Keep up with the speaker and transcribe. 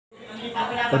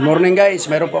Good morning guys,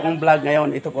 mayroon po akong vlog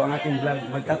ngayon. Ito po ang aking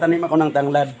vlog. Magtatanim ako ng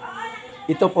tanglad.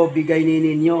 Ito po bigay ni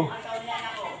Niño,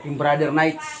 yung brother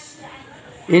Knights.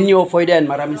 Niño, fuedan,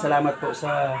 maraming salamat po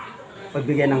sa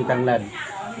pagbigay ng tanglad.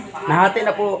 Nahati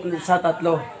na po sa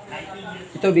tatlo.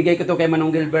 Ito bigay ko to kay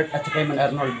Manong Gilbert at kay Man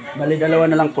Arnold. Bali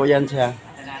dalawa na lang po yan siya.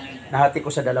 Nahati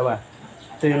ko sa dalawa.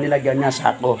 Ito yung nilagyan niya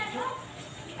sa ako.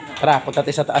 Tara, punta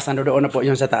tayo sa taas. Nandoon na po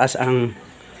yung sa taas ang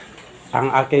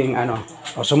aking ano.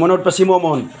 O, sumunod pa si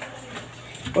Momon.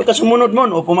 Huwag ka sumunod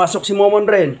mon. O, pumasok si Momon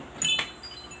rin.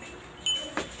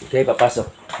 Okay, papasok.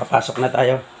 Papasok na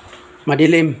tayo.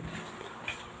 Madilim.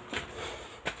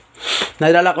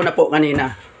 Nadala ko na po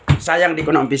kanina. Sayang di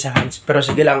ko na umpisahan. Pero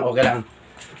sige lang, okay lang.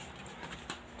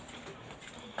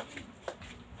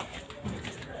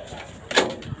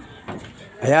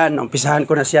 Ayan, umpisahan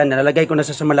ko na siya. Nalalagay ko na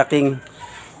sa malaking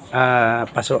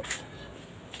paso.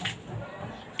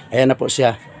 Ayan na po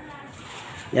siya.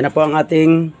 Yan na po ang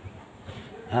ating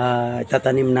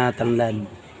tatanim na tanglad.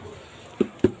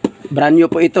 Brand new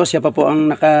po ito. Siya pa po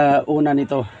ang nakauna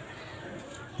nito.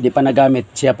 Hindi pa nagamit.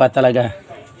 Siya pa talaga.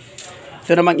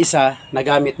 Ito namang isa,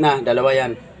 nagamit na. Dalawa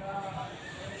yan.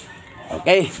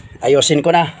 Okay. Ayusin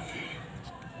ko na.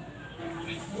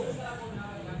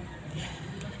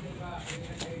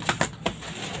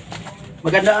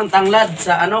 Maganda ang tanglad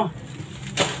sa ano?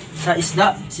 Sa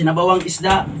isda. Sinabawang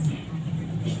isda.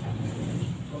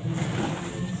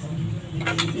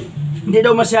 Hindi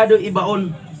daw masyado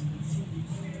ibaon.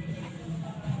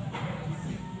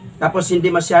 Tapos hindi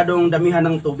masyadong damihan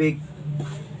ng tubig.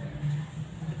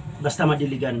 Basta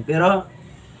madiligan. Pero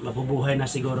mabubuhay na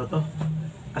siguro to.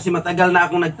 Kasi matagal na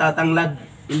akong nagtatanglad.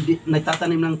 Hindi,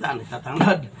 nagtatanim ng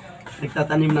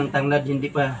tanglad. Hindi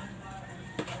pa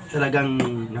talagang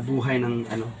nabuhay ng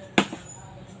ano.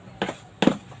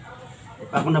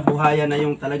 Ako nabuhayan na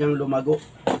yung talagang lumago.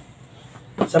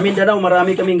 Sa Mindanao,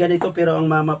 marami kaming ganito pero ang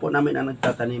mama po namin ang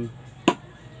nagtatanim.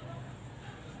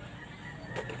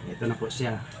 Ito na po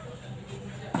siya.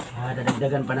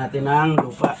 Dadagdagan pa natin ng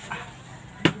lupa.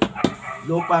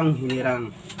 Lupang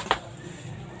hinirang.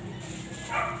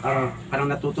 Parang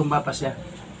natutumba pa siya.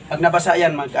 Pag nabasa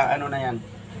yan, mag-ano na yan.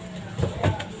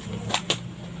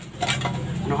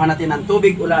 Anuhan natin ng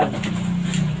tubig ulan.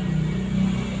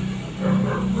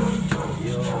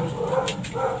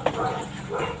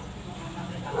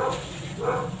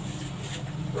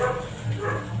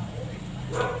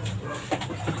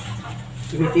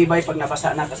 Tumitibay pag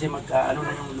nabasa na kasi ano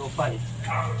na yung lupa eh.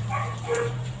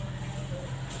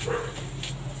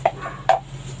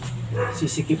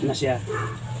 Sisikip na siya.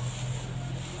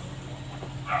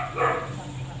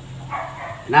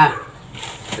 Na,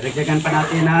 diragdagan pa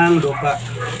natin ng lupa.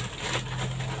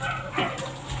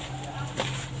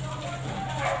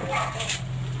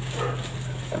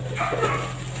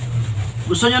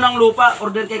 Gusto nyo ng lupa?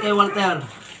 Order kay Walter.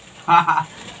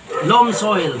 Loam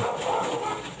soil.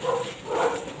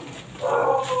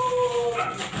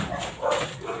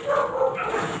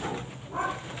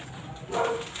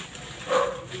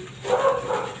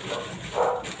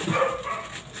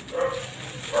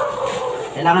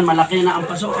 Kailangan malaki na ang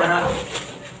paso para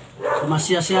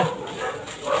sumasya siya.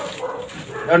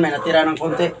 Doon may natira ng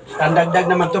konti. Tandagdag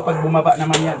naman to pag bumaba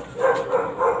naman yan.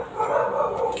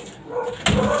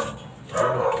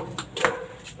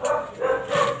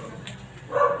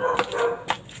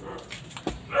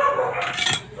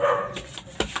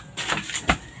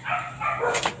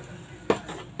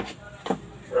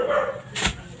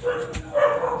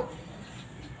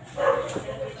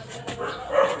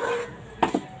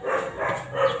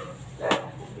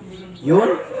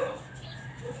 Yun.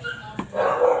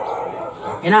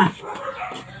 Okay na.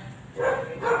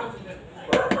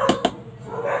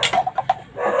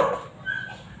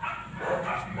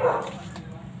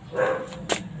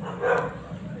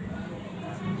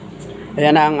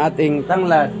 Ayan na ang ating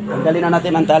tanglad. Tanggalin na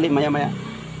natin ang tali maya-maya.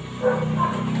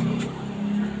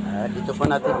 Dito po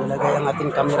natin ilagay ang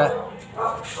ating camera.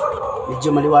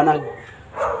 Medyo maliwanag.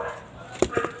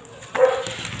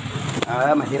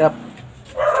 Mahirap.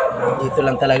 Dito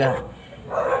lang talaga.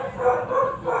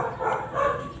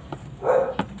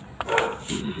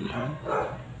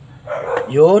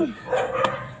 Yun.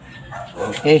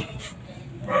 Okay.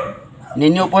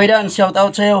 Niño fuedan, shout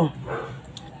out sa'yo.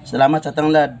 Salamat sa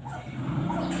tanglad.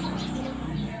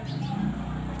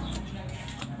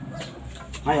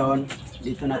 Ngayon,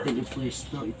 dito natin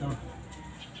ipwesto ito.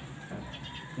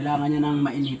 Kailangan niya ng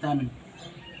mainitan.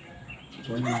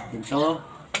 Ito natin ito.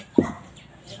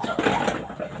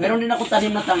 Meron din ako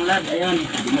tanim na tanglad. Ayan,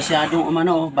 hindi masyadong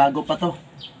umano, bago pa to.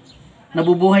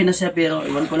 Nabubuhay na siya pero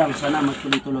iwan ko lang, sana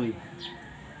magtuloy-tuloy.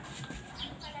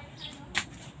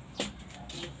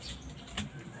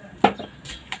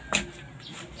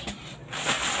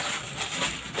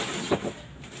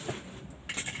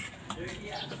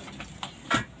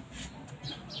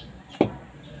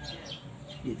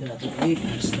 Okay,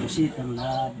 gusto si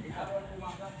tanglad.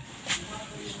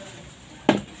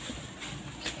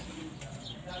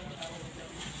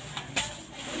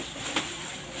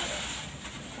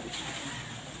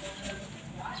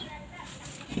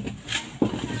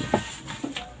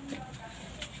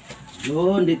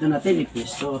 Yun, dito natin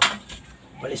ipwesto.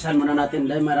 Balisan muna natin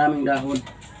dahil maraming dahon.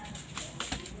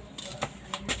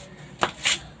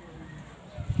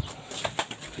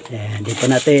 Ayan, dito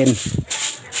natin.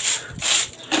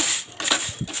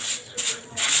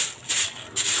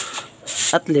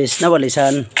 At least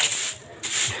nawalisan.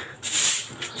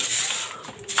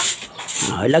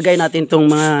 Ilagay natin itong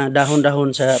mga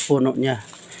dahon-dahon sa puno niya.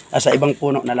 Sa ibang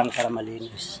puno na lang para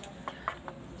malinis.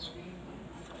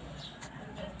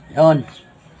 Yun.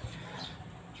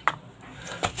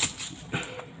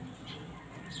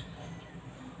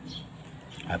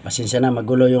 Pasensya na,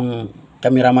 magulo yung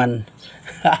cameraman.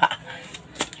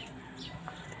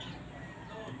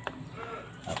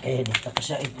 Okay, dito ko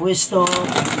siya ipwesto.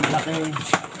 Laki.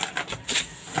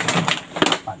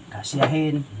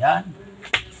 Pagkasyahin. Yan.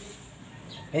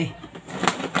 Okay.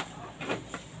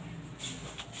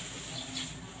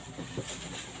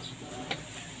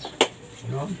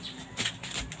 Yun.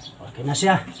 Okay na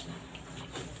siya.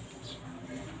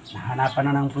 Nahanapan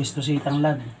na ng pwesto si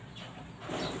tanglad.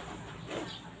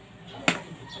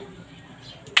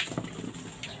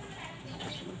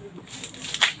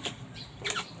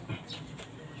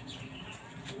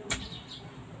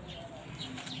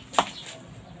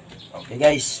 Okay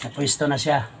guys, napwesto na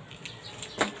siya.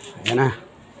 Ayan na.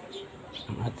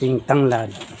 Ang ating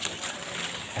tanglad.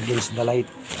 Against the light.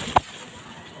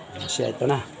 Ayan siya, ito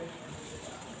na.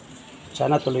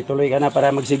 Sana tuloy-tuloy ka na para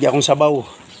magsigi akong sabaw.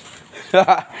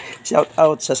 Shout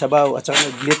out sa sabaw. At saka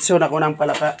naglitso na ako ng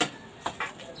palaka.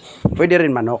 Pwede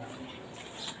rin manok.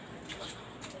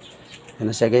 Ayan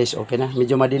na siya guys, okay na.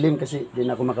 Medyo madilim kasi di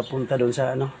na ako makapunta doon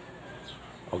sa ano.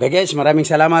 Okay guys, maraming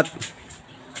salamat.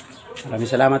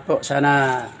 Maraming salamat po.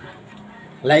 Sana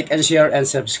like and share and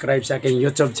subscribe sa aking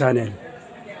YouTube channel.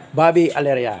 Bobby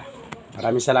ALERIA.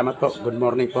 Maraming salamat po. Good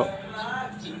morning po.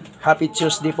 Happy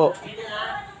Tuesday po.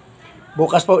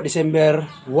 Bukas po, December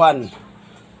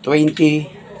 1, 2021.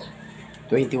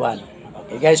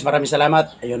 Okay guys, maraming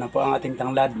salamat. Ayun na po ang ating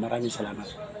tanglad. Maraming salamat.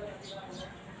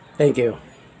 Thank you.